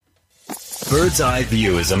Bird's Eye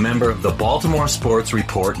View is a member of the Baltimore Sports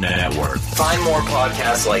Report Network. Find more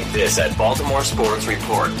podcasts like this at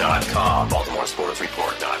baltimoresportsreport.com.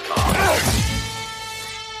 baltimoresportsreport.com.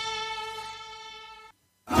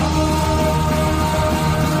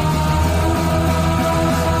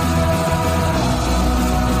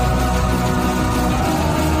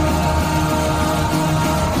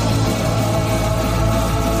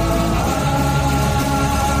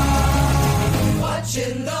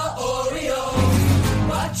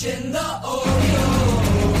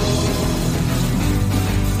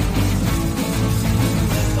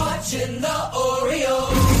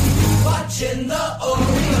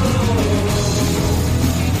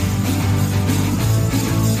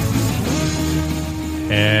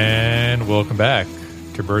 And welcome back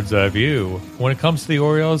to Bird's Eye View. When it comes to the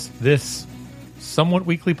Orioles, this somewhat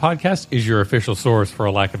weekly podcast is your official source for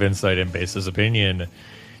a lack of insight and baseless opinion.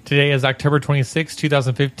 Today is October 26,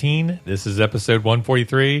 2015. This is episode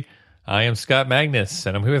 143. I am Scott Magnus,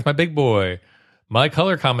 and I'm here with my big boy, my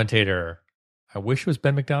color commentator. I wish it was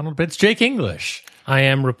Ben McDonald, but it's Jake English. I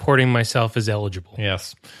am reporting myself as eligible.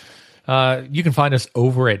 Yes. You can find us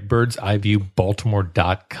over at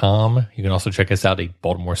birdseyeviewbaltimore.com. You can also check us out at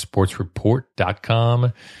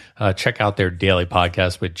baltimoresportsreport.com. Check out their daily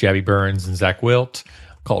podcast with Jabby Burns and Zach Wilt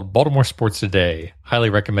called Baltimore Sports Today. Highly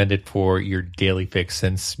recommend it for your daily fix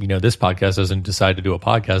since, this podcast doesn't decide to do a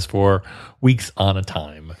podcast for weeks on a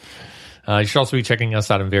time. You should also be checking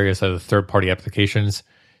us out on various other third-party applications.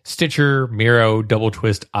 Stitcher, Miro, Double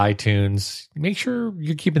Twist, iTunes. Make sure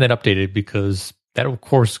you're keeping that updated because that'll, of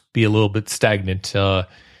course, be a little bit stagnant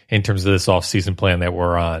in terms of this off-season plan that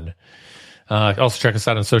we're on. Also, check us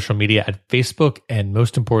out on social media at Facebook and,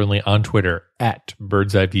 most importantly, on Twitter at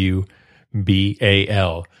Bird's Eye View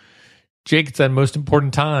BAL. Jake, it's that most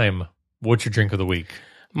important time. What's your drink of the week?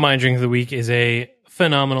 My drink of the week is a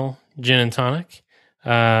phenomenal gin and tonic.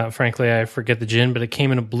 Frankly, I forget the gin, but it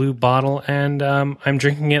came in a blue bottle, and I'm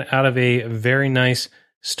drinking it out of a very nice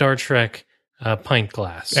Star Trek pint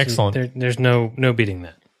glass. Excellent. There's no beating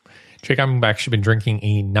that. Jake, I've actually been drinking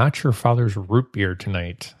a Not Your Father's root beer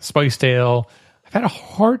tonight. Spiced ale. I've had a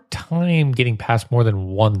hard time getting past more than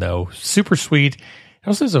one, though. Super sweet. It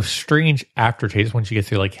also has a strange aftertaste once you get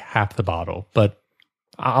through like half the bottle, but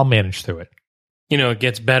I'll manage through it. It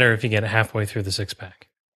gets better if you get halfway through the six-pack.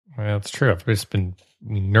 Well, it's true. I've just been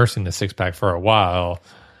nursing the six-pack for a while.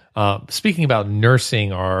 Speaking about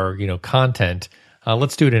nursing our, content,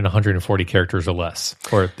 let's do it in 140 characters or less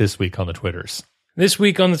for this week on the Twitters. This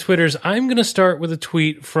week on the Twitters, I'm going to start with a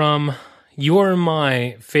tweet from your and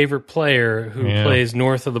my favorite player who plays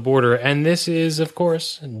north of the border. And this is, of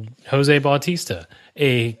course, Jose Bautista,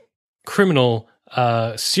 a criminal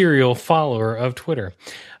serial follower of Twitter.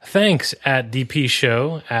 Thanks at DP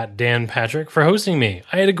Show, at Dan Patrick, for hosting me.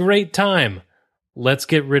 I had a great time. Let's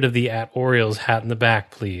get rid of the at Orioles hat in the back,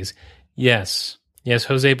 please. Yes,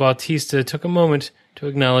 Jose Bautista took a moment to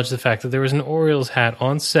acknowledge the fact that there was an Orioles hat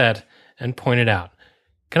on set and pointed out.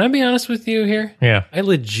 Can I be honest with you here? Yeah. I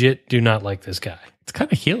legit do not like this guy. It's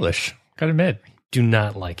kind of heelish, gotta admit. Do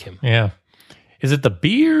not like him. Yeah. Is it the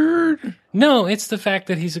beard? No, it's the fact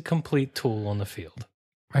that he's a complete tool on the field.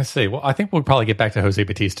 I see. Well, I think we'll probably get back to Jose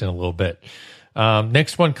Bautista in a little bit.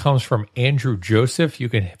 Next one comes from Andrew Joseph. You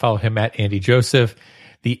can follow him at Andy Joseph.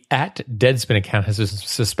 The at Deadspin account has been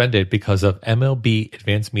suspended because of MLB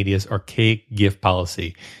Advanced Media's archaic GIF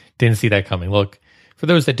policy. Didn't see that coming. Look, for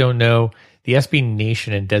those that don't know, the SB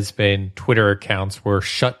Nation and Deadspin Twitter accounts were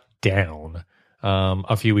shut down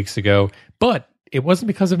a few weeks ago, but it wasn't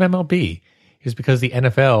because of MLB. It was because the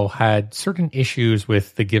NFL had certain issues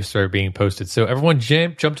with the GIFs that are being posted. So everyone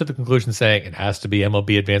jumped to the conclusion saying it has to be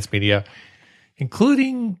MLB Advanced Media,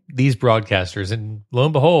 including these broadcasters. And lo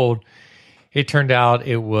and behold, it turned out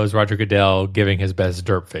it was Roger Goodell giving his best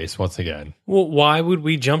derp face once again. Well, why would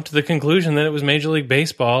we jump to the conclusion that it was Major League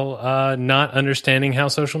Baseball not understanding how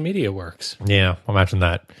social media works? Yeah, imagine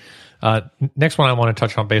that. Next one I want to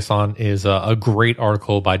touch on base on is a great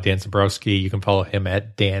article by Dan Zambrowski. You can follow him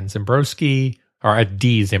at Dan Zambrowski or at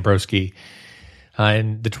D Zambrowski.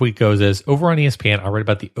 And the tweet goes as, over on ESPN, I read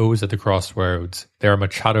about the O's at the crossroads. There are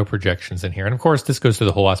Machado projections in here. And of course, this goes to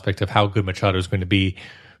the whole aspect of how good Machado is going to be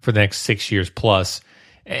for the next 6 years plus.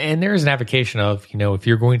 And there is an advocation of, if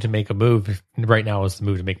you're going to make a move, right now is the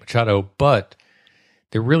move to make Machado, but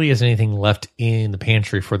there really isn't anything left in the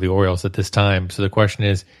pantry for the Orioles at this time. So the question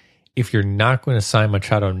is, if you're not going to sign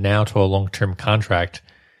Machado now to a long-term contract,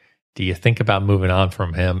 do you think about moving on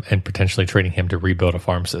from him and potentially trading him to rebuild a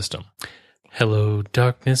farm system? Hello,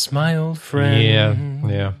 darkness, my old friend.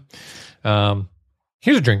 Yeah.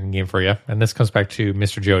 Here's a drinking game for you, and this comes back to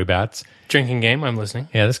Mr. Joey Bats. Drinking game, I'm listening.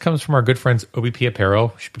 Yeah, this comes from our good friends OBP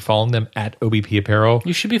Apparel. You should be following them at OBP Apparel.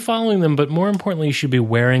 You should be following them, but more importantly, you should be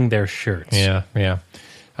wearing their shirts. Yeah.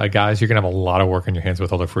 Guys, you're going to have a lot of work on your hands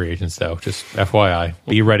with all the free agents, though. Just FYI,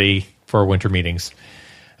 be ready for winter meetings.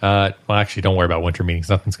 Well, actually, don't worry about winter meetings.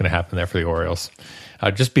 Nothing's going to happen there for the Orioles.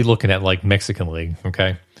 Just be looking at like Mexican League,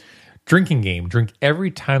 okay? Drinking game. Drink every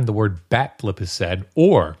time the word bat flip is said,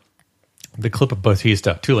 or the clip of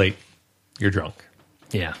Bautista. Too late. You're drunk.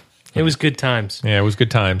 Yeah. It was good times. Yeah, it was good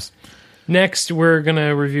times. Next, we're going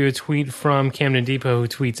to review a tweet from Camden Depot, who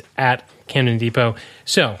tweets at Camden Depot.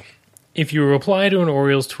 So, if you reply to an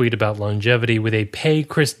Orioles tweet about longevity with a pay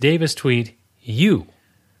Chris Davis tweet, you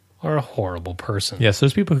are a horrible person. Yes,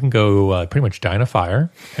 those people can go pretty much die in a fire,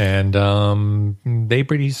 and they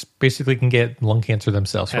basically can get lung cancer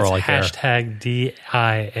themselves. That's for all I care. hashtag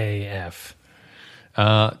DIAF.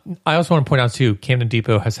 I also want to point out, too, Camden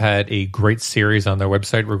Depot has had a great series on their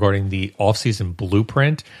website regarding the off-season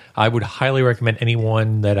blueprint. I would highly recommend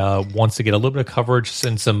anyone that wants to get a little bit of coverage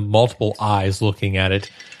and some multiple eyes looking at it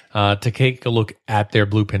to take a look at their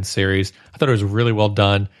blueprint series. I thought it was really well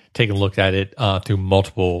done, taking a look at it through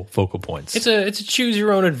multiple focal points. It's a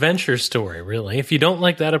choose-your-own-adventure story, really. If you don't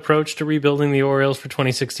like that approach to rebuilding the Orioles for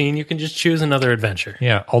 2016, you can just choose another adventure.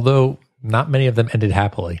 Yeah, although not many of them ended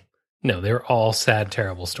happily. No, they're all sad,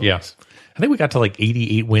 terrible stories. Yeah. I think we got to like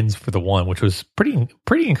 88 wins for the one, which was pretty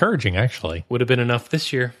encouraging, actually. Would have been enough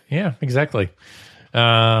this year. Yeah, exactly.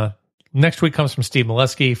 Next tweet comes from Steve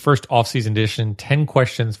Molesky. First offseason edition, 10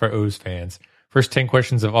 questions for O's fans. First 10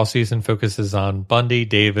 questions of offseason focuses on Bundy,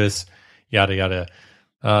 Davis, yada, yada.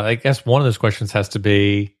 I guess one of those questions has to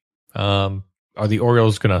be, are the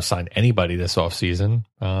Orioles going to sign anybody this offseason?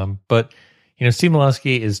 But, Steve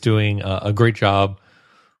Molesky is doing a great job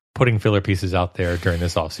putting filler pieces out there during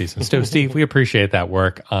this offseason. So, Steve, we appreciate that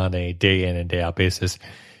work on a day in and day out basis.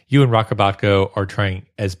 You and Rockabatko are trying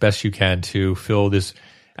as best you can to fill this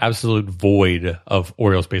absolute void of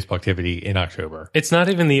Orioles baseball activity in October. It's not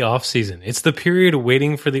even the offseason. It's the period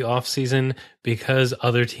waiting for the offseason because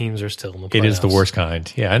other teams are still in the playoffs. It is the worst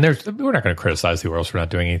kind. Yeah, and we're not going to criticize the Orioles for not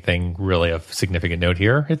doing anything really of significant note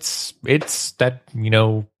here. It's that,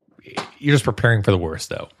 you're just preparing for the worst,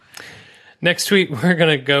 though. Next tweet we're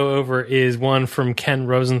going to go over is one from Ken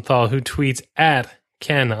Rosenthal, who tweets at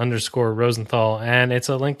Ken_Rosenthal, and it's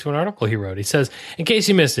a link to an article he wrote. He says, in case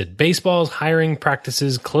you missed it, baseball's hiring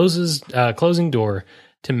practices closing door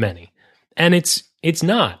to many. And it's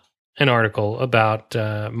not an article about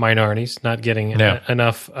minorities not getting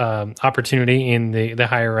enough opportunity in the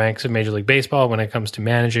higher ranks of Major League Baseball when it comes to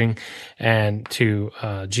managing and to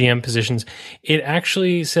GM positions. It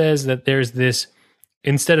actually says that there's this,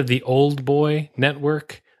 instead of the old boy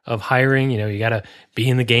network of hiring, you got to be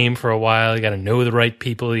in the game for a while. You got to know the right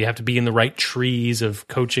people. You have to be in the right trees of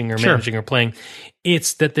coaching or managing or playing.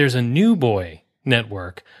 It's that there's a new boy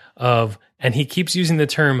network of, and he keeps using the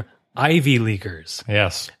term Ivy Leaguers.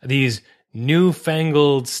 Yes. These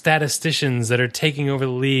newfangled statisticians that are taking over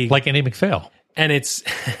the league. Like Andy McPhail. And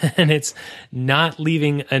it's not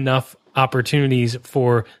leaving enough opportunities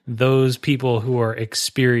for those people who are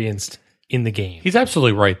experienced in the game. He's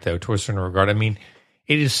absolutely right, though, to a certain regard. I mean,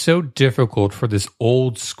 it is so difficult for this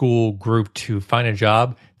old school group to find a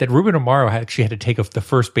job that Ruben Amaro actually had to take the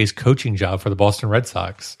first base coaching job for the Boston Red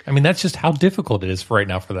Sox. I mean, that's just how difficult it is right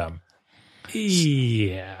now for them.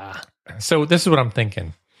 Yeah. So this is what I'm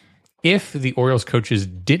thinking. If the Orioles coaches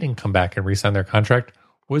didn't come back and re-sign their contract,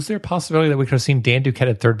 was there a possibility that we could have seen Dan Duquette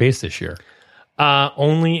at third base this year?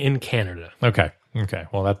 Only in Canada. Okay.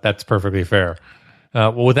 Well, that's perfectly fair.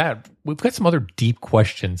 Well, with that, we've got some other deep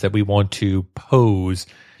questions that we want to pose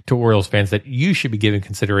to Orioles fans that you should be giving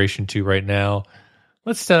consideration to right now.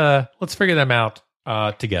 Let's figure them out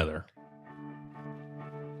together.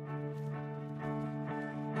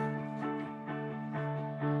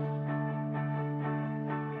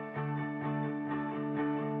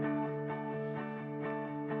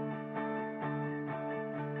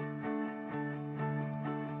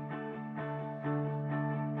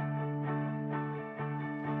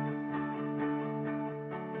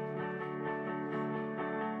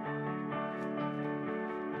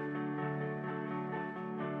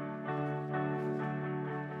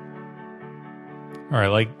 All right,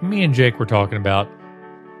 like me and Jake were talking about,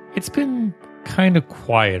 it's been kind of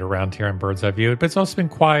quiet around here on Bird's Eye View, but it's also been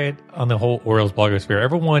quiet on the whole Orioles blogosphere.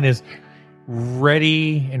 Everyone is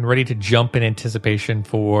ready to jump in anticipation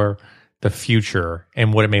for the future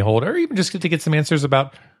and what it may hold, or even just to get some answers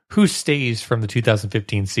about who stays from the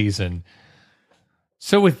 2015 season.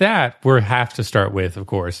 So with that, we have to start with, of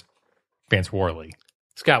course, Vance Worley.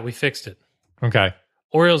 Scott, we fixed it. Okay.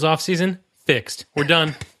 Orioles offseason, fixed. We're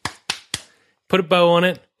done. Put a bow on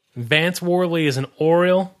it. Vance Worley is an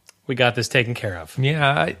Oriole. We got this taken care of.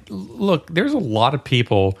 Yeah, look, there's a lot of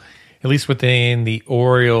people, at least within the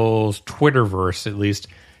Orioles Twitterverse, at least,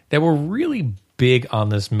 that were really big on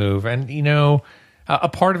this move. And, a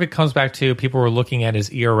part of it comes back to people were looking at his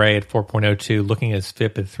ERA at 4.02, looking at his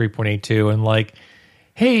FIP at 3.82, and like,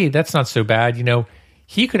 hey, that's not so bad.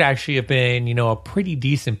 He could actually have been, a pretty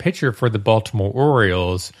decent pitcher for the Baltimore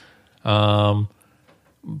Orioles. But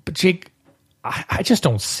Jake, I just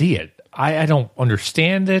don't see it. I don't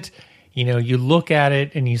understand it. You look at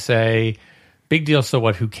it and you say, big deal, so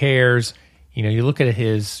what, who cares? You look at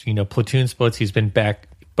his, platoon splits. He's been back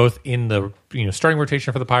both in the, starting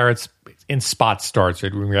rotation for the Pirates, in spot starts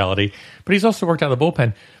in reality, but he's also worked out the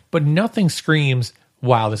bullpen. But nothing screams,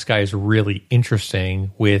 wow, this guy is really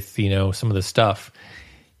interesting with, some of the stuff.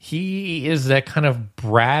 He is that kind of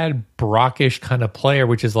Brad Brockish kind of player,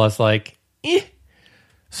 which is less like, eh.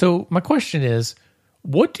 So my question is,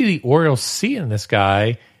 what do the Orioles see in this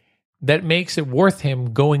guy that makes it worth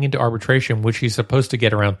him going into arbitration, which he's supposed to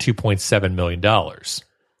get around $2.7 million?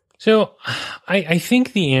 So I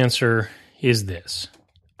think the answer is this.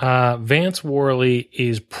 Vance Worley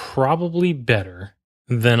is probably better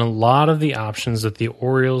than a lot of the options that the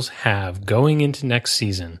Orioles have going into next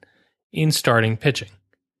season in starting pitching.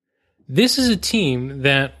 This is a team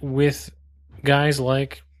that, with guys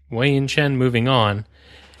like Wei-Yin Chen moving on,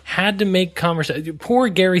 had to make conversation. Poor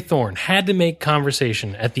Gary Thorne had to make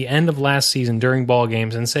conversation at the end of last season during ball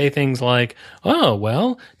games and say things like, oh,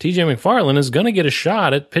 well, TJ McFarland is going to get a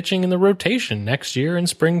shot at pitching in the rotation next year in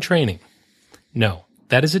spring training. No,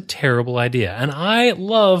 that is a terrible idea. And I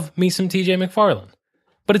love me some TJ McFarland,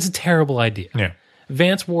 but it's a terrible idea. Yeah.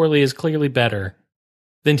 Vance Worley is clearly better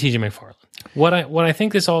than TJ McFarland. What I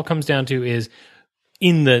think this all comes down to is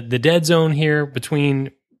in the dead zone here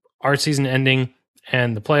between our season ending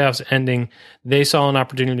and the playoffs ending, they saw an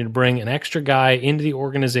opportunity to bring an extra guy into the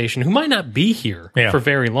organization who might not be here for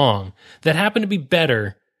very long, that happened to be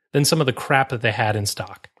better than some of the crap that they had in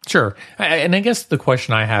stock. Sure. And I guess the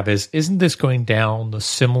question I have is, isn't this going down the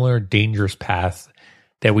similar dangerous path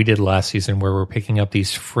that we did last season, where we're picking up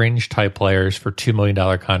these fringe type players for $2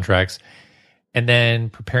 million contracts and then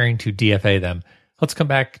preparing to DFA them? Let's come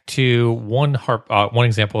back to one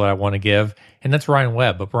example that I want to give, and that's Ryan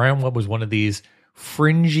Webb. But Ryan Webb was one of these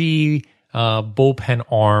fringy bullpen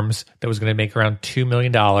arms that was going to make around $2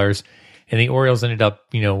 million, and the Orioles ended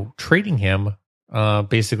up, trading him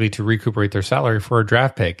basically to recuperate their salary for a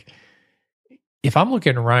draft pick. If I'm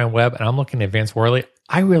looking at Ryan Webb and I'm looking at Vance Worley,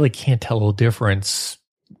 I really can't tell a difference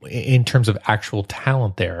in terms of actual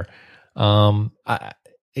talent there.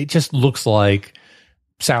 It just looks like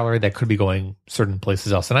salary that could be going certain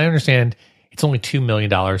places else. And I understand it's only $2 million,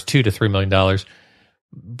 $2 to $3 million.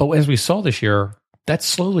 But as we saw this year, that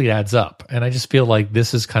slowly adds up. And I just feel like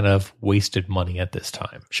this is kind of wasted money at this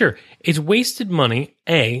time. Sure. It's wasted money,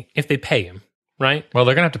 if they pay him, right? Well,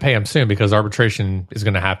 they're going to have to pay him soon because arbitration is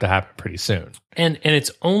going to happen pretty soon. And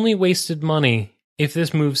it's only wasted money if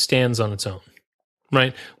this move stands on its own,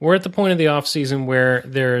 right? We're at the point of the offseason where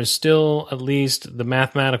there is still at least the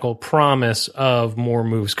mathematical promise of more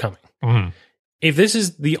moves coming. Mm-hmm. If this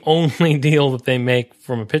is the only deal that they make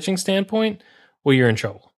from a pitching standpoint, well, you're in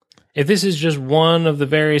trouble. If this is just one of the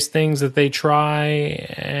various things that they try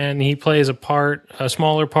and he plays a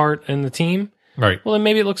smaller part in the team, right? Well, then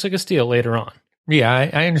maybe it looks like a steal later on. Yeah,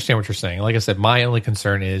 I understand what you're saying. Like I said, my only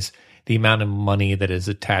concern is the amount of money that is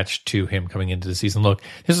attached to him coming into the season. Look,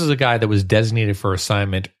 this is a guy that was designated for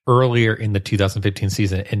assignment earlier in the 2015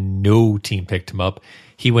 season and no team picked him up.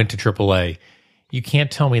 He went to AAA. You can't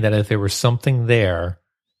tell me that if there was something there,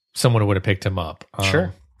 someone would have picked him up.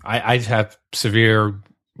 Sure. I just have severe,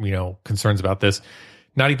 concerns about this.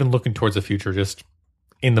 Not even looking towards the future, just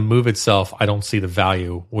in the move itself, I don't see the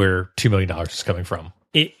value where $2 million is coming from.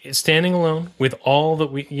 Standing alone with all that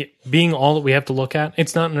we have to look at,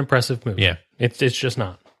 it's not an impressive move. Yeah, it's just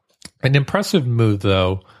not. An impressive move,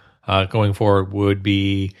 though, going forward would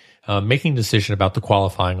be making a decision about the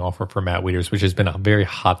qualifying offer for Matt Wieters, which has been a very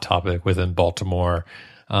hot topic within Baltimore.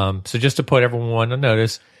 So just to put everyone on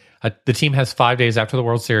notice, the team has 5 days after the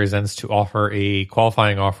World Series ends to offer a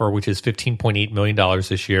qualifying offer, which is $15.8 million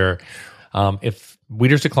this year. If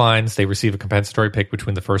Wieters declines, they receive a compensatory pick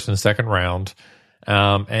between the first and second round.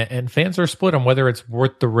 And fans are split on whether it's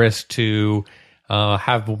worth the risk to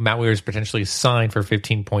have Matt Wieters potentially signed for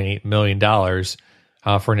 $15.8 million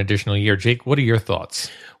for an additional year. Jake, what are your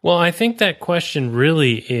thoughts? Well, I think that question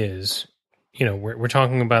really is, we're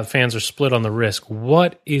talking about fans are split on the risk.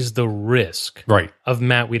 What is the risk of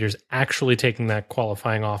Matt Wieters actually taking that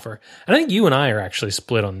qualifying offer? And I think you and I are actually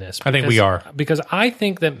split on this. I think we are. Because I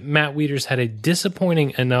think that Matt Wieters had a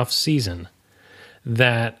disappointing enough season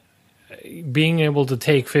that being able to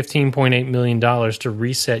take $15.8 million to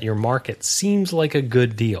reset your market seems like a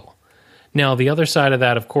good deal. Now, the other side of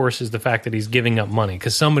that, of course, is the fact that he's giving up money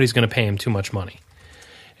because somebody's going to pay him too much money.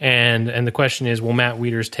 And the question is, will Matt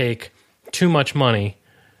Wieters take too much money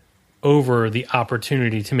over the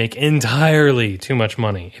opportunity to make entirely too much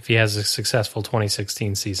money if he has a successful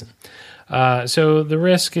 2016 season? So the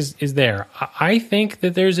risk is there. I think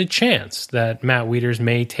that there's a chance that Matt Wieters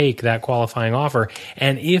may take that qualifying offer.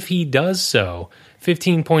 And if he does so,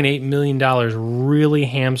 $15.8 million really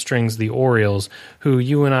hamstrings the Orioles, who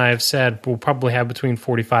you and I have said will probably have between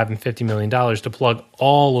 $45 and $50 million to plug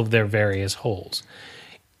all of their various holes.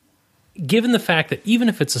 Given the fact that even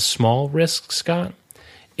if it's a small risk, Scott,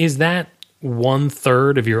 is that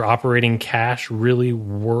 1/3 of your operating cash really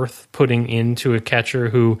worth putting into a catcher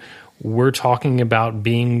who we're talking about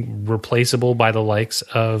being replaceable by the likes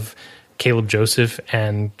of Caleb Joseph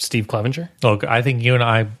and Steve Clevenger? Look, I think you and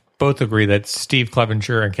I both agree that Steve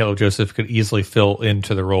Clevenger and Caleb Joseph could easily fill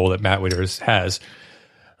into the role that Matt Wieters has.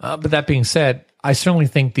 But that being said, I certainly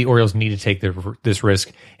think the Orioles need to take this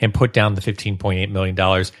risk and put down the $15.8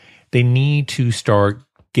 million. They need to start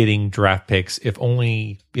getting draft picks, if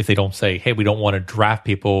they don't say, hey, we don't want to draft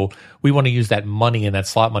people. We want to use that money and that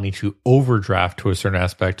slot money to overdraft to a certain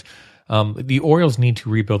aspect. The Orioles need to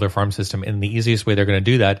rebuild their farm system, and the easiest way they're going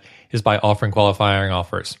to do that is by offering qualifying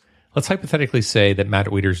offers. Let's hypothetically say that Matt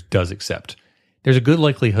Wieters does accept. There's a good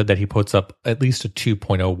likelihood that he puts up at least a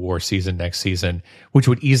 2.0 WAR season next season, which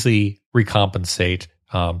would easily recompensate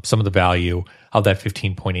some of the value of that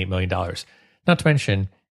 $15.8 million. Not to mention,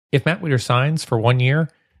 if Matt Wieters signs for 1 year,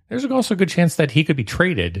 there's also a good chance that he could be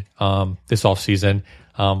traded this offseason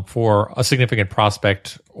for a significant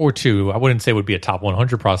prospect or two. I wouldn't say it would be a top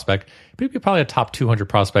 100 prospect, but it'd be probably a top 200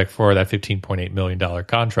 prospect for that $15.8 million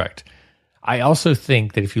contract. I also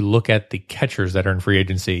think that if you look at the catchers that are in free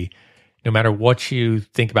agency, no matter what you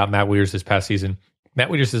think about Matt Wieters this past season, Matt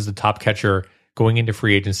Wieters is the top catcher going into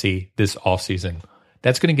free agency this offseason.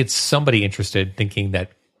 That's going to get somebody interested, thinking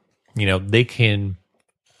that, they can,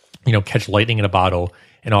 catch lightning in a bottle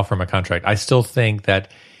and offer him a contract. I still think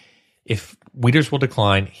that if Wieters will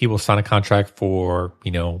decline, he will sign a contract for,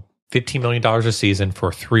 $15 million a season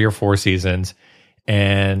for 3 or 4 seasons.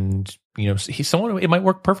 And, he's someone, it might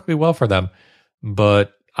work perfectly well for them.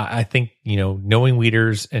 But I think, knowing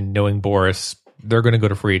Wieters and knowing Boras, they're going to go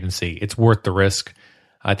to free agency. It's worth the risk.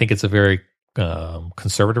 I think it's a very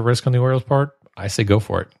conservative risk on the Orioles' part. I say go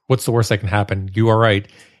for it. What's the worst that can happen? You are right.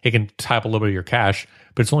 It can tie up a little bit of your cash,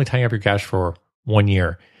 but it's only tying up your cash for 1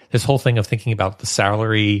 year. This whole thing of thinking about the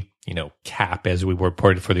salary, cap, as we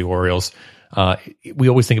reported for the Orioles, we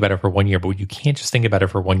always think about it for 1 year, but you can't just think about it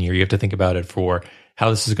for 1 year. You have to think about it for how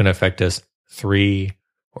this is going to affect us 3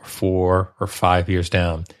 or 4 or 5 years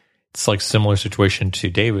down. It's like similar situation to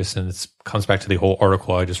Davis, and it comes back to the whole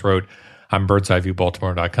article I just wrote on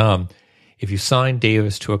birdseyeviewbaltimore.com. If you sign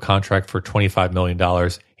Davis to a contract for $25 million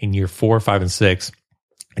in year 4, 5, and 6,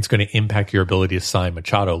 it's going to impact your ability to sign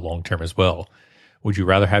Machado long-term as well. Would you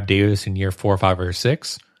rather have Davis in year 4, 5, or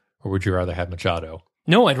 6, or would you rather have Machado?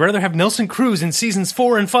 No, I'd rather have Nelson Cruz in seasons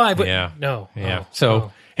 4 and 5. But yeah. No. Yeah.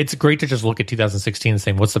 It's great to just look at 2016 and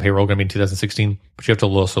saying, what's the payroll going to be in 2016? But you have to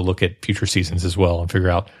also look at future seasons as well and figure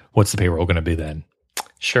out what's the payroll going to be then.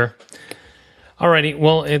 Sure. Alrighty.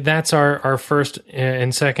 Well, that's our first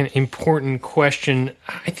and second important question.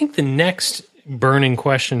 I think the next burning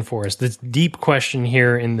question for us, this deep question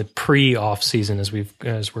here in the pre-off season, as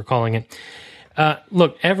we're calling it.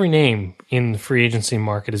 Look, every name in the free agency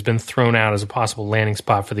market has been thrown out as a possible landing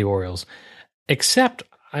spot for the Orioles, except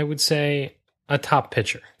I would say a top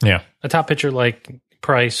pitcher. Yeah. A top pitcher like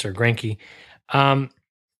Price or Greinke. And,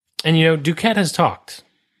 Duquette has talked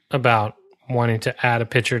about wanting to add a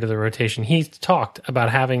pitcher to the rotation. He's talked about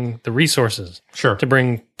having the resources to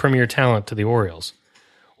bring premier talent to the Orioles.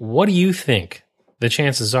 What do you think the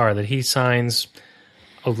chances are that he signs,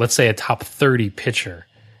 let's say, a top 30 pitcher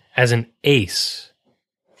as an ace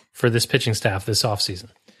for this pitching staff this offseason?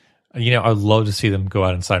 I'd love to see them go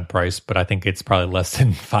out and sign Price, but I think it's probably less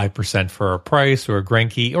than 5% for a Price or a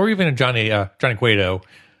Greinke or even a Johnny Cueto,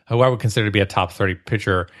 who I would consider to be a top 30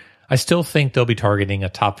 pitcher. I still think they'll be targeting a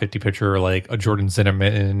top 50 pitcher like a Jordan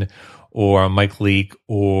Zimmerman or a Mike Leake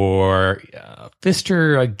or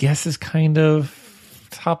Pfister, I guess, is kind of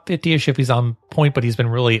top 50-ish if he's on point, but he's been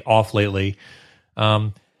really off lately.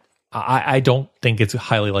 I don't think it's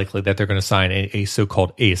highly likely that they're going to sign a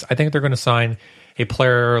so-called ace. I think they're going to sign a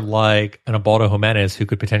player like an Ubaldo Jimenez who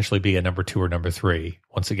could potentially be a number 2 or number 3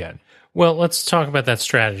 once again. Well, let's talk about that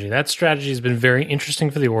strategy. That strategy has been very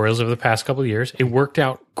interesting for the Orioles over the past couple of years. It worked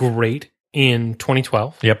out great in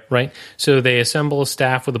 2012. Yep. Right? So they assemble a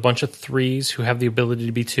staff with a bunch of 3s who have the ability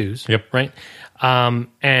to be 2s. Yep. Right?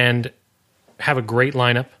 And have a great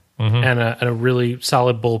lineup. And a really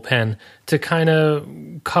solid bullpen to kind of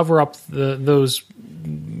cover up those,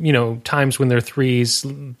 times when they're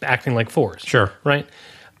 3s acting like 4s. Sure. Right?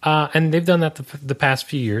 And they've done that the past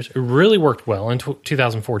few years. It really worked well in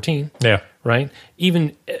 2014. Yeah. Right?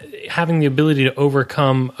 Even having the ability to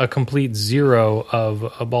overcome a complete 0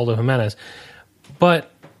 of Ubaldo Jimenez.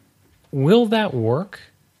 But will that work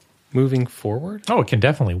moving forward? Oh, it can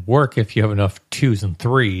definitely work if you have enough 2s and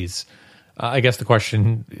 3s. I guess the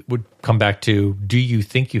question would come back to, do you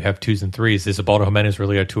think you have 2s and 3s? Is Ubaldo Jimenez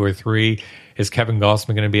really a 2 or 3? Is Kevin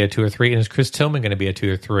Gausman going to be a 2 or 3? And is Chris Tillman going to be a 2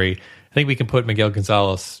 or 3? I think we can put Miguel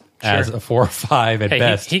Gonzalez as a 4 or 5 at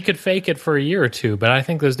best. He could fake it for a year or two, but I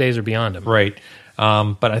think those days are beyond him. Right.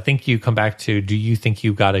 But I think you come back to, do you think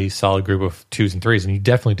you got a solid group of 2s and 3s? And you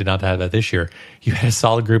definitely did not have that this year. You had a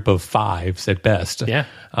solid group of 5s at best. Yeah.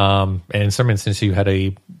 And in some instances, you had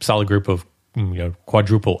a solid group of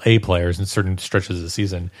quadruple A players in certain stretches of the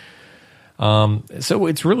season. So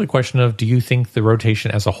it's really a question of, do you think the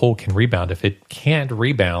rotation as a whole can rebound? If it can't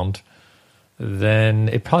rebound, then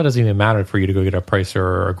it probably doesn't even matter for you to go get a Price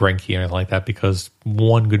or a Greinke or anything like that, because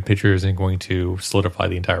one good pitcher isn't going to solidify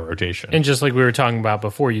the entire rotation. And just like we were talking about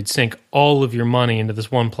before, you'd sink all of your money into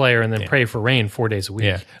this one player and then pray for rain 4 days a week.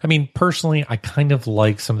 Yeah. I mean, personally, I kind of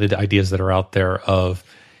like some of the ideas that are out there of,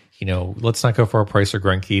 let's not go for a Price or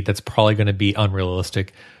Greinke. That's probably going to be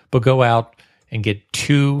unrealistic. But go out and get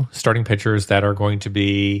 2 starting pitchers that are going to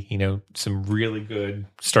be, some really good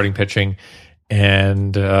starting pitching.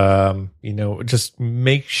 And, just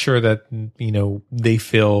make sure that, they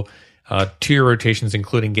fill 2 rotations,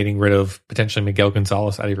 including getting rid of potentially Miguel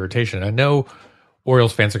Gonzalez out of your rotation. I know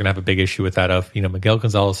Orioles fans are going to have a big issue with that of, Miguel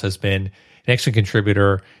Gonzalez has been an excellent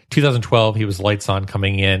contributor. 2012, he was lights on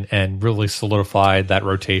coming in and really solidified that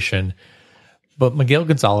rotation. But Miguel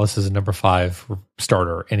Gonzalez is a number 5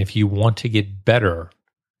 starter. And if you want to get better,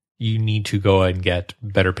 you need to go and get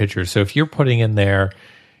better pitchers. So if you're putting in there,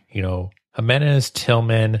 Jimenez,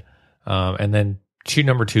 Tillman, and then 2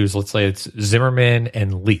 number 2s, let's say it's Zimmerman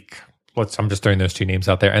and Leake. I'm just throwing those 2 names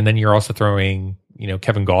out there. And then you're also throwing,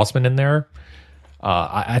 Kevin Gausman in there.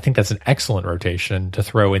 I think that's an excellent rotation to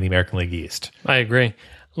throw in the American League East. I agree.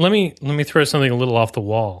 Let me throw something a little off the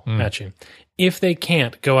wall at you. If they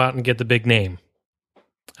can't go out and get the big name,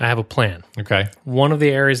 I have a plan. Okay. One of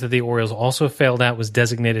the areas that the Orioles also failed at was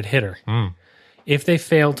designated hitter. If they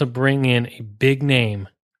fail to bring in a big name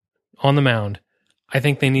on the mound, I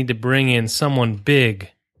think they need to bring in someone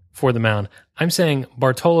big for the mound. I'm saying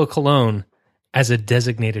Bartolo Colon as a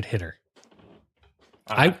designated hitter.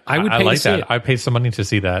 I would pay to see it. I'd pay some money to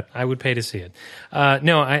see that. I would pay to see it.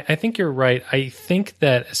 No, I think you're right. I think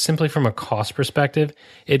that simply from a cost perspective,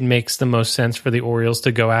 it makes the most sense for the Orioles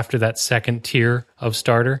to go after that second tier of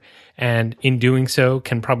starter. And in doing so,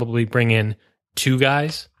 can probably bring in 2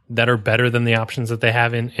 guys that are better than the options that they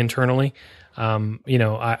have internally.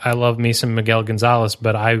 I love me some Miguel Gonzalez,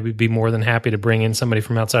 but I would be more than happy to bring in somebody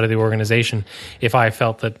from outside of the organization if I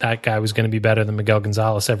felt that guy was going to be better than Miguel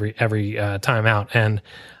Gonzalez every time out. And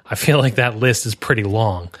I feel like that list is pretty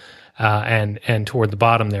long, and toward the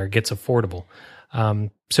bottom there, it gets affordable.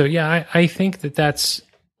 I think that's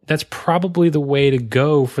probably the way to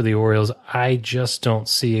go for the Orioles. I just don't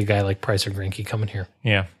see a guy like Price or Greinke coming here.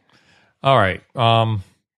 Yeah. All right.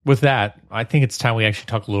 With that, I think it's time we actually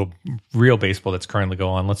talk a little real baseball that's currently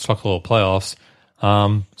going on. Let's talk a little playoffs.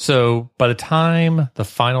 So by the time the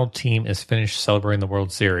final team is finished celebrating the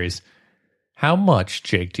World Series, how much,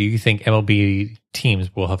 Jake, do you think MLB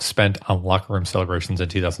teams will have spent on locker room celebrations in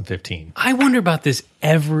 2015? I wonder about this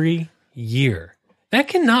every year. That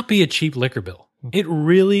cannot be a cheap liquor bill. It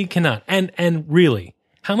really cannot. And really,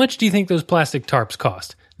 how much do you think those plastic tarps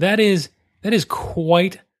cost? That is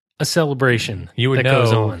quite a celebration. You would that know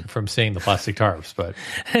goes on. from seeing the plastic tarps, but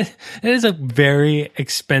it is a very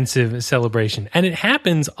expensive celebration, and it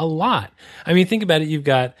happens a lot. I mean, think about it. You've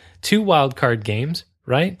got 2 wild card games,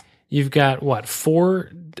 right? You've got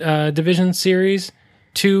 4 division series,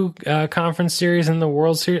 2 conference series, and the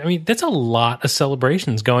World Series. I mean, that's a lot of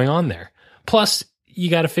celebrations going on there. Plus,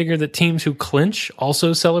 you got to figure that teams who clinch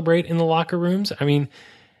also celebrate in the locker rooms. I mean,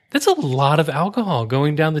 that's a lot of alcohol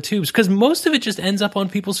going down the tubes because most of it just ends up on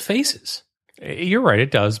people's faces. You're right,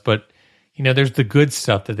 it does. But, there's the good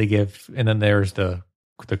stuff that they give, and then there's the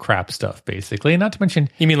the crap stuff, basically. And not to mention,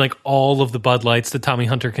 You mean like all of the Bud Lights that Tommy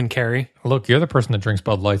Hunter can carry? look, you're the person that drinks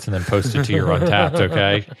Bud Lights and then posts it to your Untapped,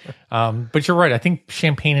 okay? But you're right. I think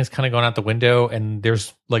champagne has kind of gone out the window, and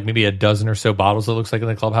there's like maybe a dozen or so bottles, it looks like, in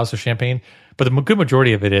the clubhouse of champagne. But the good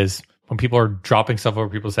majority of it is when people are dropping stuff over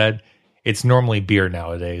people's head, it's normally beer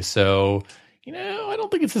nowadays. So, I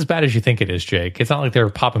don't think it's as bad as you think it is, Jake. It's not like they're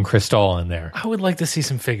popping Cristal in there. I would like to see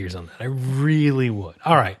some figures on that. I really would.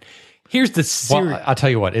 All right. Here's the series. Well, I'll tell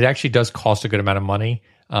you what, it actually does cost a good amount of money.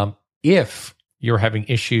 If you're having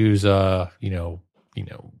issues, paying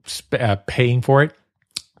for it,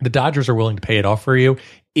 the Dodgers are willing to pay it off for you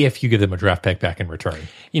if you give them a draft pick back in return.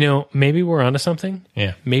 Maybe we're onto something.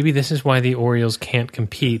 Yeah. Maybe this is why the Orioles can't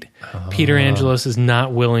compete. Peter Angelos is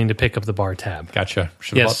not willing to pick up the bar tab. Gotcha.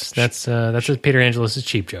 That's a Peter Angelos'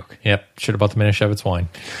 cheap joke. Yep. Should have bought the Manischewitz wine.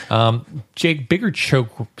 Jake, bigger choke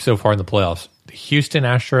so far in the playoffs, the Houston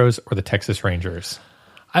Astros or the Texas Rangers?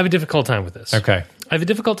 I have a difficult time with this. Okay. I have a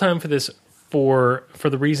difficult time for this for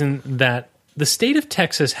the reason that the state of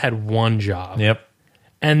Texas had one job. Yep.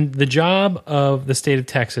 And the job of the state of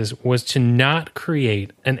Texas was to not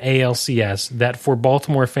create an ALCS that for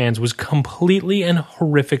Baltimore fans was completely and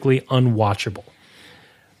horrifically unwatchable.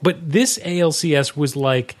 But this ALCS was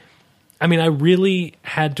like, I really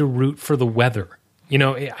had to root for the weather.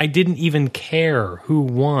 I didn't even care who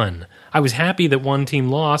won. I was happy that one team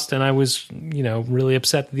lost, and I was, really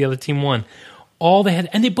upset that the other team won. All they had,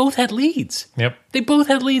 and they both had leads. Yep. They both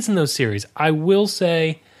had leads in those series. I will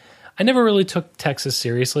say, I never really took Texas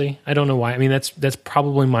seriously. I don't know why. That's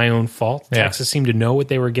probably my own fault. Yeah. Texas seemed to know what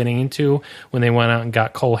they were getting into when they went out and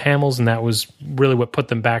got Cole Hamels, and that was really what put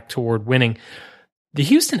them back toward winning. The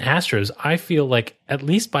Houston Astros, I feel like, at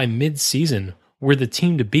least by mid-season, were the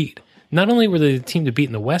team to beat. Not only were they the team to beat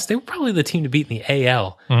in the West, they were probably the team to beat in the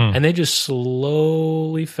AL. And they just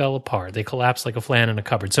slowly fell apart. They collapsed like a flan in a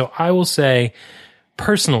cupboard. So I will say,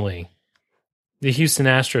 personally, the Houston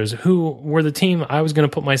Astros, who were the team I was going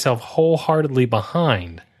to put myself wholeheartedly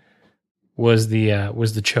behind, was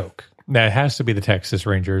the choke. Now, it has to be the Texas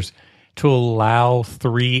Rangers to allow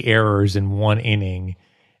 3 errors in one inning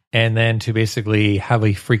and then to basically have a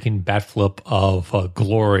freaking bat flip of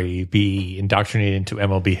glory be indoctrinated into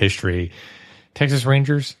MLB history. Texas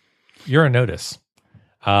Rangers, you're on notice.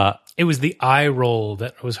 It was the eye roll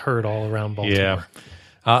that was heard all around Baltimore.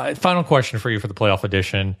 Yeah. Final question for you for the playoff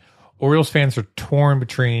edition. Orioles fans are torn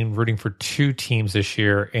between rooting for 2 teams this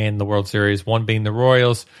year in the World Series, one being the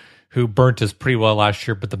Royals, who burnt us pretty well last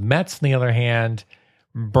year, but the Mets, on the other hand,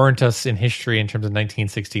 burnt us in history in terms of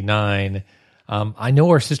 1969. I know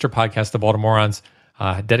our sister podcast, The Baltimoreans,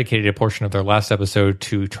 dedicated a portion of their last episode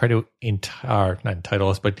to try to not entitle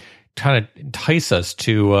us, but trying to entice us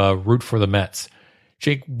to root for the Mets.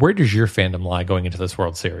 Jake, where does your fandom lie going into this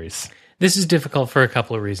World Series? This is difficult for a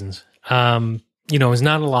couple of reasons. I was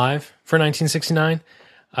not alive for 1969,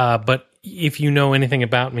 but if you know anything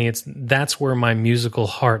about me, that's where my musical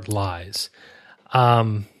heart lies.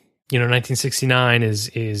 1969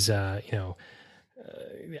 is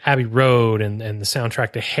Abbey Road and the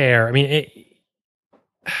soundtrack to Hair.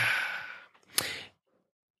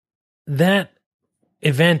 That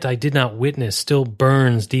event I did not witness still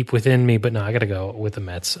burns deep within me, but no, I got to go with the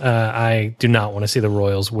Mets. I do not want to see the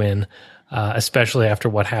Royals win, especially after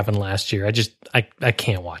what happened last year. I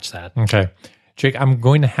can't watch that. Okay. Jake, I'm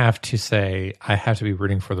going to have to say I have to be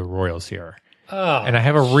rooting for the Royals here. Oh, and I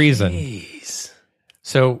have a reason. Geez.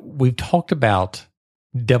 So we've talked about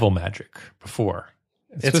devil magic before.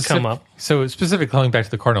 It's come up. So specifically coming back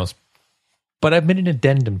to the Cardinals, but I've made an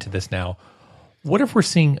addendum to this now. What if we're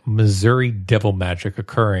seeing Missouri devil magic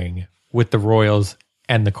occurring with the Royals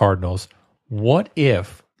and the Cardinals? What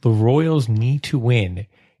if the Royals need to win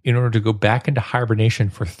in order to go back into hibernation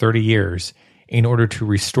for 30 years in order to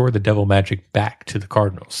restore the devil magic back to the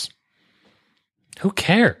Cardinals? Who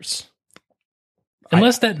cares?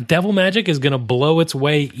 Unless that devil magic is going to blow its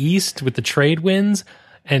way east with the trade winds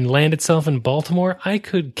and land itself in Baltimore, I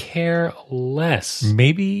could care less.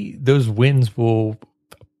 Maybe those winds will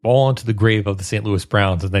fall into the grave of the St. Louis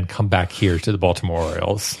Browns and then come back here to the Baltimore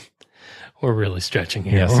Orioles. We're really stretching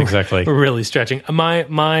here. Yes, exactly. We're really stretching.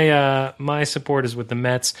 My support is with the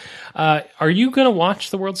Mets. Are you going to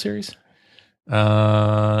watch the World Series?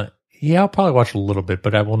 Yeah, I'll probably watch a little bit,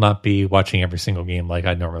 but I will not be watching every single game like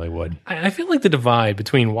I normally would. I feel like the divide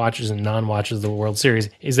between watchers and non-watchers of the World Series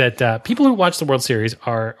is that people who watch the World Series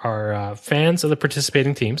are fans of the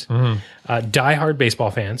participating teams, diehard baseball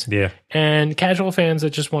fans, and casual fans that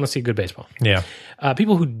just want to see good baseball. Yeah.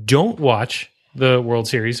 People who don't watch the World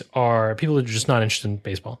Series are people that are just not interested in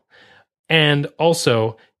baseball. And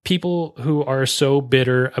also people who are so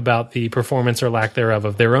bitter about the performance or lack thereof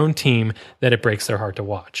of their own team that it breaks their heart to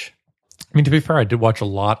watch. I mean, to be fair, I did watch a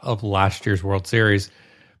lot of last year's World Series,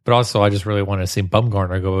 but also I just really wanted to see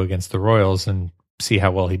Bumgarner go against the Royals and see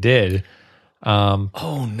how well he did.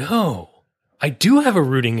 Oh, no. I do have a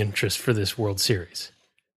rooting interest for this World Series.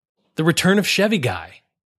 The return of Chevy Guy.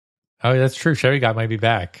 Oh, that's true. Chevy Guy might be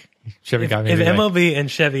back. If MLB and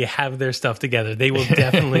Chevy have their stuff together, they will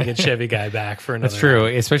definitely get Chevy Guy back for another. That's true,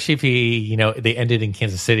 round. especially if they ended in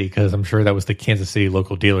Kansas City, because I'm sure that was the Kansas City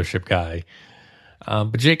local dealership guy.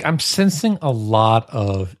 But Jake, I'm sensing a lot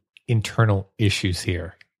of internal issues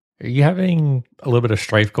here. Are you having a little bit of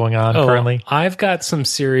strife going on currently? I've got some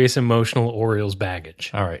serious emotional Orioles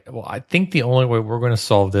baggage. All right. Well, I think the only way we're going to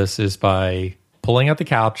solve this is by pulling out the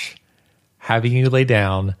couch, having you lay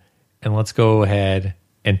down, and let's go ahead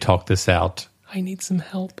and talk this out. I need some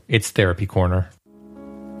help. It's Therapy Corner.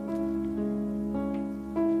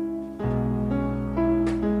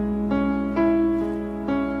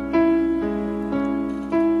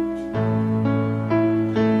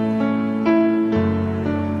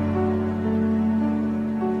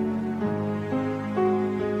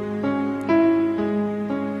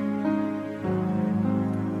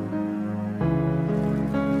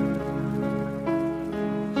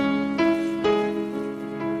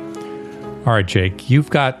 All right, Jake, you've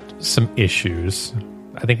got some issues.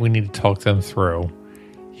 I think we need to talk them through.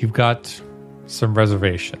 You've got some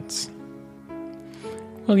reservations.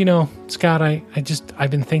 Well, Scott,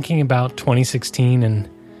 I've been thinking about 2016 and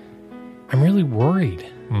I'm really worried.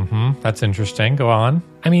 Mm-hmm. That's interesting. Go on.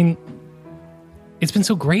 I mean, it's been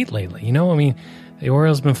so great lately, the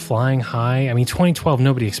Orioles have been flying high. 2012,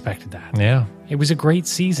 nobody expected that. Yeah. It was a great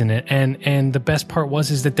season. And the best part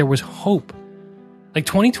is that there was hope. Like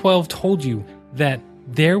 2012 told you that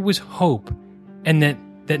there was hope and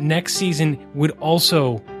that next season would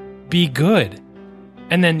also be good.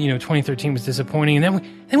 And then, 2013 was disappointing. And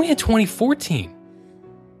then we had 2014.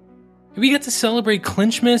 We got to celebrate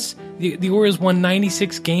Clinchmas. The Orioles won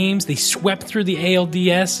 96 games. They swept through the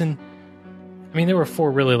ALDS. And, there were 4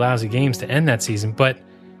 really lousy games to end that season. But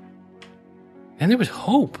then there was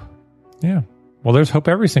hope. Yeah. Well, there's hope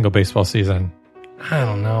every single baseball season. I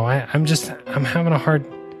don't know. I'm having a hard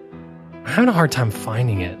time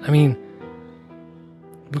finding it.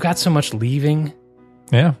 We've got so much leaving.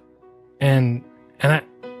 Yeah. And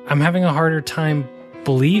I'm having a harder time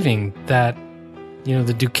believing that,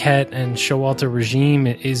 the Duquette and Showalter regime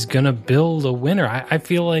is going to build a winner. I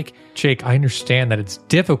feel like... Jake, I understand that it's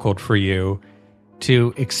difficult for you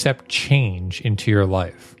to accept change into your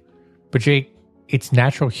life. But Jake, it's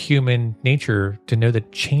natural human nature to know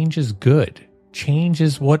that change is good. Change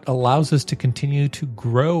is what allows us to continue to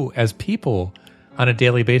grow as people on a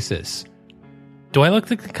daily basis. Do I look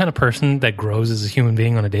like the kind of person that grows as a human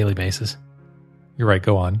being on a daily basis? You're right.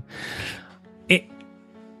 Go on.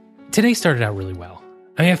 Today started out really well.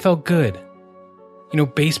 I felt good.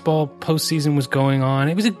 Baseball postseason was going on.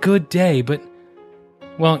 It was a good day, but,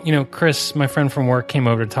 Chris, my friend from work, came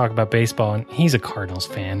over to talk about baseball, and he's a Cardinals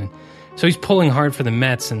fan. And so he's pulling hard for the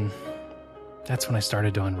Mets, and that's when I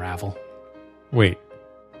started to unravel. Wait,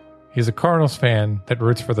 he's a Cardinals fan that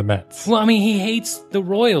roots for the Mets. Well, he hates the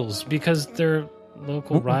Royals because they're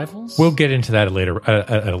local rivals. We'll get into that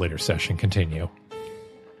at a later session. Continue.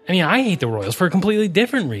 I hate the Royals for a completely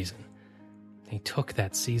different reason. They took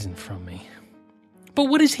that season from me. But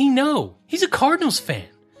what does he know? He's a Cardinals fan.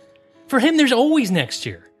 For him, there's always next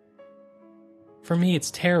year. For me, it's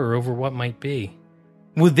terror over what might be.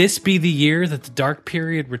 Will this be the year that the dark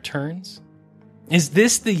period returns? Is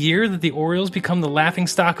this the year that the Orioles become the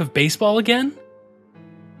laughingstock of baseball again?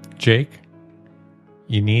 Jake,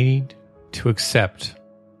 you need to accept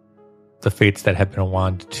the fates that have been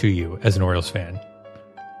awarded to you as an Orioles fan.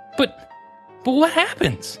 But what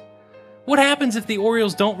happens? What happens if the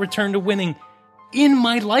Orioles don't return to winning in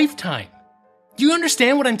my lifetime? Do you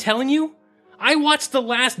understand what I'm telling you? I watched the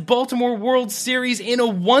last Baltimore World Series in a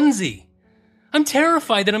onesie. I'm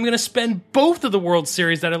terrified that I'm going to spend both of the World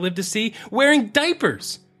Series that I live to see wearing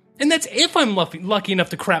diapers. And that's if I'm lucky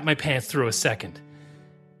enough to crap my pants through a second.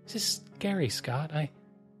 This is scary, Scott.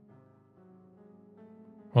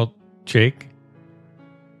 Well, Jake,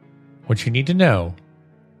 what you need to know,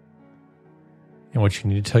 and what you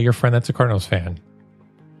need to tell your friend that's a Cardinals fan,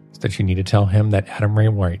 is that you need to tell him that Adam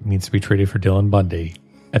Wainwright needs to be traded for Dylan Bundy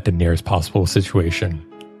at the nearest possible situation.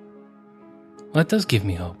 Well, that does give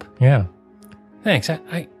me hope. Yeah. Thanks.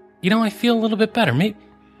 I feel a little bit better.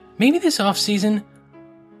 Maybe this offseason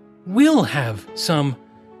will have some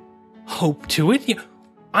hope to it.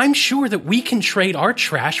 I'm sure that we can trade our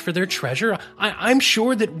trash for their treasure. I'm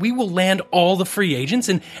sure that we will land all the free agents,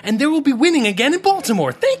 and there will be winning again in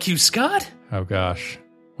Baltimore. Thank you, Scott. Oh, gosh.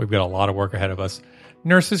 We've got a lot of work ahead of us.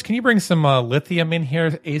 Nurses, can you bring some lithium in here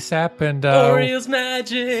ASAP? And Orioles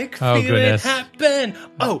magic, feel goodness. it happen.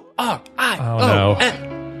 O-R-I-O-N.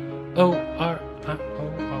 O-R-I-O-R.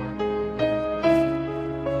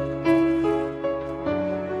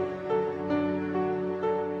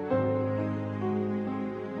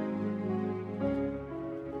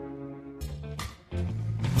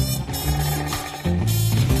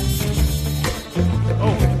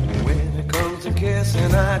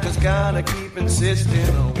 And I just gotta keep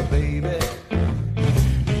insisting, oh baby,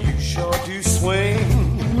 you sure do swing.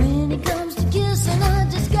 When it comes to kissing, I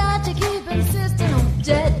just got to keep insisting, oh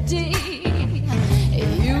daddy,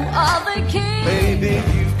 you are the king. Baby,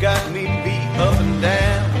 you've got me beat up and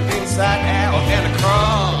down, inside out and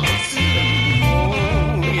across.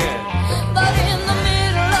 Oh yeah. But in the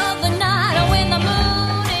middle of the night, when the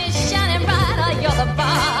moon is shining bright, you're the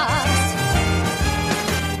boss.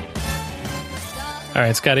 All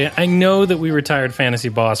right, Scotty, I know that we retired Fantasy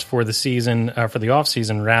Boss for the season, for the off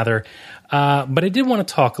season rather, but I did want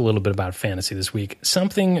to talk a little bit about fantasy this week.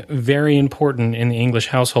 Something very important in the English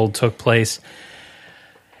household took place,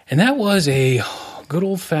 and that was a good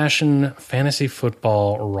old-fashioned fantasy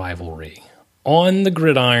football rivalry on the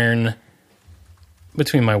gridiron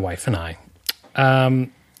between my wife and I.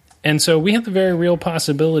 And so we had the very real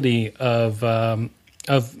possibility of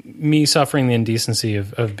me suffering the indecency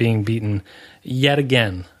of being beaten yet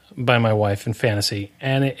again by my wife in fantasy.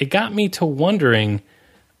 And it got me to wondering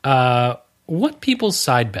what people's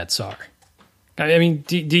side bets are. I mean,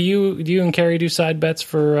 do you and Carrie do side bets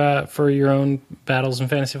for your own battles in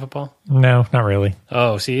fantasy football? No, not really.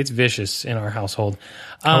 Oh, see, it's vicious in our household.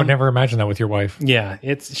 I would never imagine that with your wife. Yeah,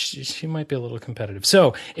 she might be a little competitive.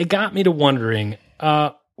 So it got me to wondering,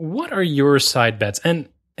 what are your side bets? And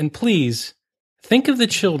please, think of the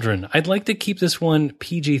children. I'd like to keep this one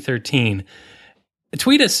PG-13.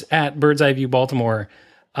 Tweet us at Bird's Eye View Baltimore,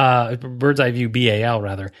 Bird's Eye View BAL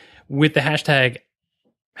rather, with the hashtag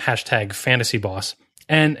Fantasy Boss,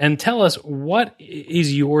 and tell us what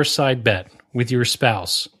is your side bet with your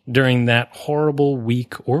spouse during that horrible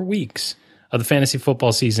week or weeks of the fantasy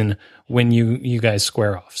football season when you guys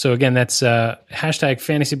square off. So again, that's hashtag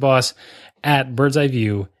Fantasy Boss at Bird's Eye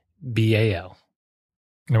View BAL.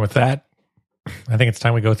 And with that, I think it's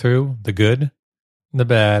time we go through the good, the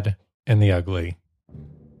bad, and the ugly.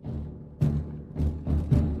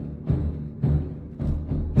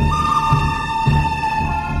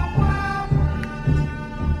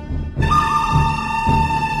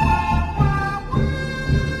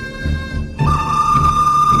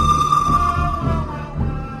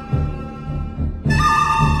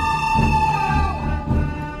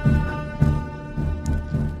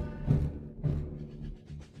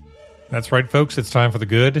 That's right, folks. It's time for the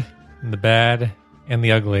good, and the bad, and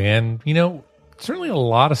the ugly. And, certainly a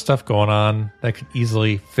lot of stuff going on that could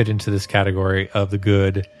easily fit into this category of the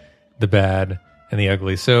good, the bad, and the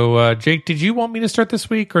ugly. So, Jake, did you want me to start this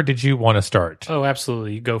week, or did you want to start? Oh,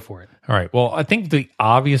 absolutely. Go for it. All right. Well, I think the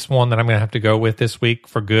obvious one that I'm going to have to go with this week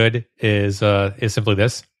for good is simply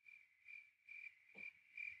this.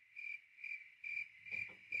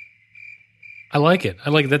 I like it.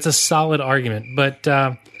 That's a solid argument. But,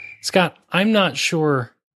 Scott, I'm not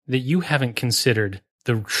sure that you haven't considered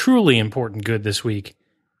the truly important good this week,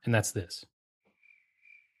 and that's this.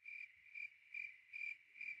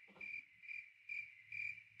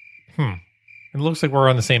 It looks like we're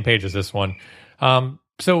on the same page as this one.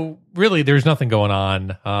 So really, there's nothing going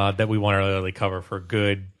on that we want to really cover for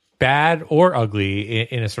good, bad, or ugly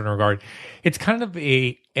in a certain regard. It's kind of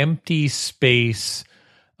a empty space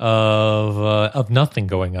of nothing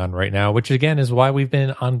going on right now, which again is why we've been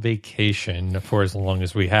on vacation for as long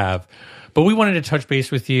as we have. But we wanted to touch base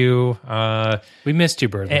with you. We missed you,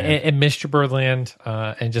 Birdland. And missed you, Birdland,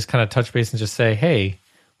 and just kind of touch base and just say, hey,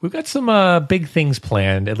 we've got some big things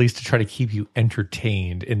planned, at least to try to keep you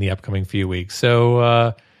entertained in the upcoming few weeks.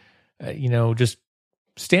 So, just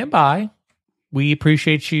stand by. We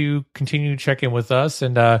appreciate you continuing to check in with us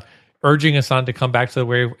and urging us on to come back to the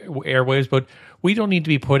airwaves, but we don't need to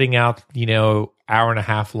be putting out, hour and a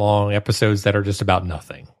half long episodes that are just about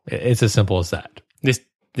nothing. It's as simple as that.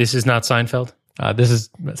 This is not Seinfeld?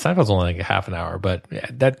 Seinfeld's only like a half an hour, but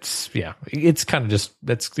it's kind of just,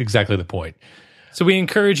 that's exactly the point. So we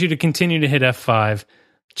encourage you to continue to hit F5,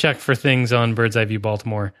 check for things on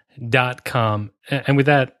birdseyeviewbaltimore.com. And with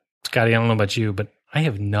that, Scotty, I don't know about you, but I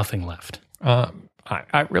have nothing left. I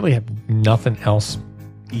really have nothing else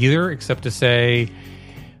either, except to say,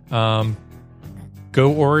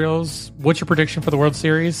 Go Orioles. What's your prediction for the World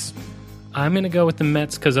Series? I'm going to go with the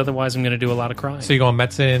Mets because otherwise I'm going to do a lot of crying. So you're going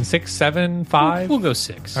Mets in 6, 7, 5? We'll go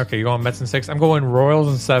 6. Okay, you're going Mets in 6. I'm going Royals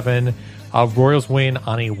in 7. Royals win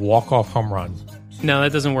on a walk-off home run. No,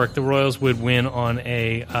 that doesn't work. The Royals would win on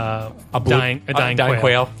a dying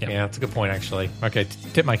quail. Yeah. Yeah, that's a good point, actually. Okay,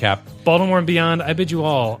 tip my cap. Baltimore and beyond, I bid you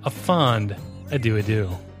all a fond adieu.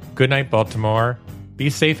 Good night, Baltimore. Be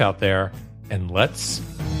safe out there, and let's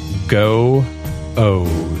go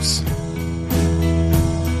O's.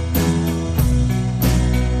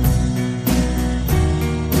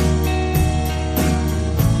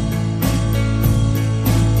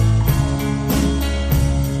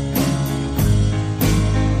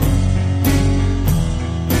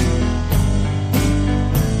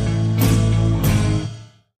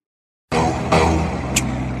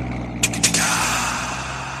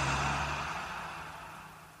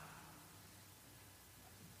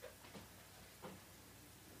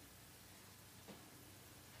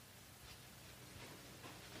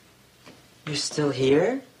 You're still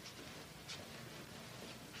here?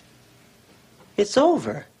 It's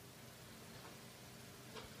over.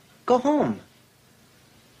 Go home.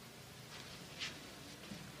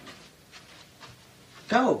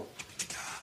 Go.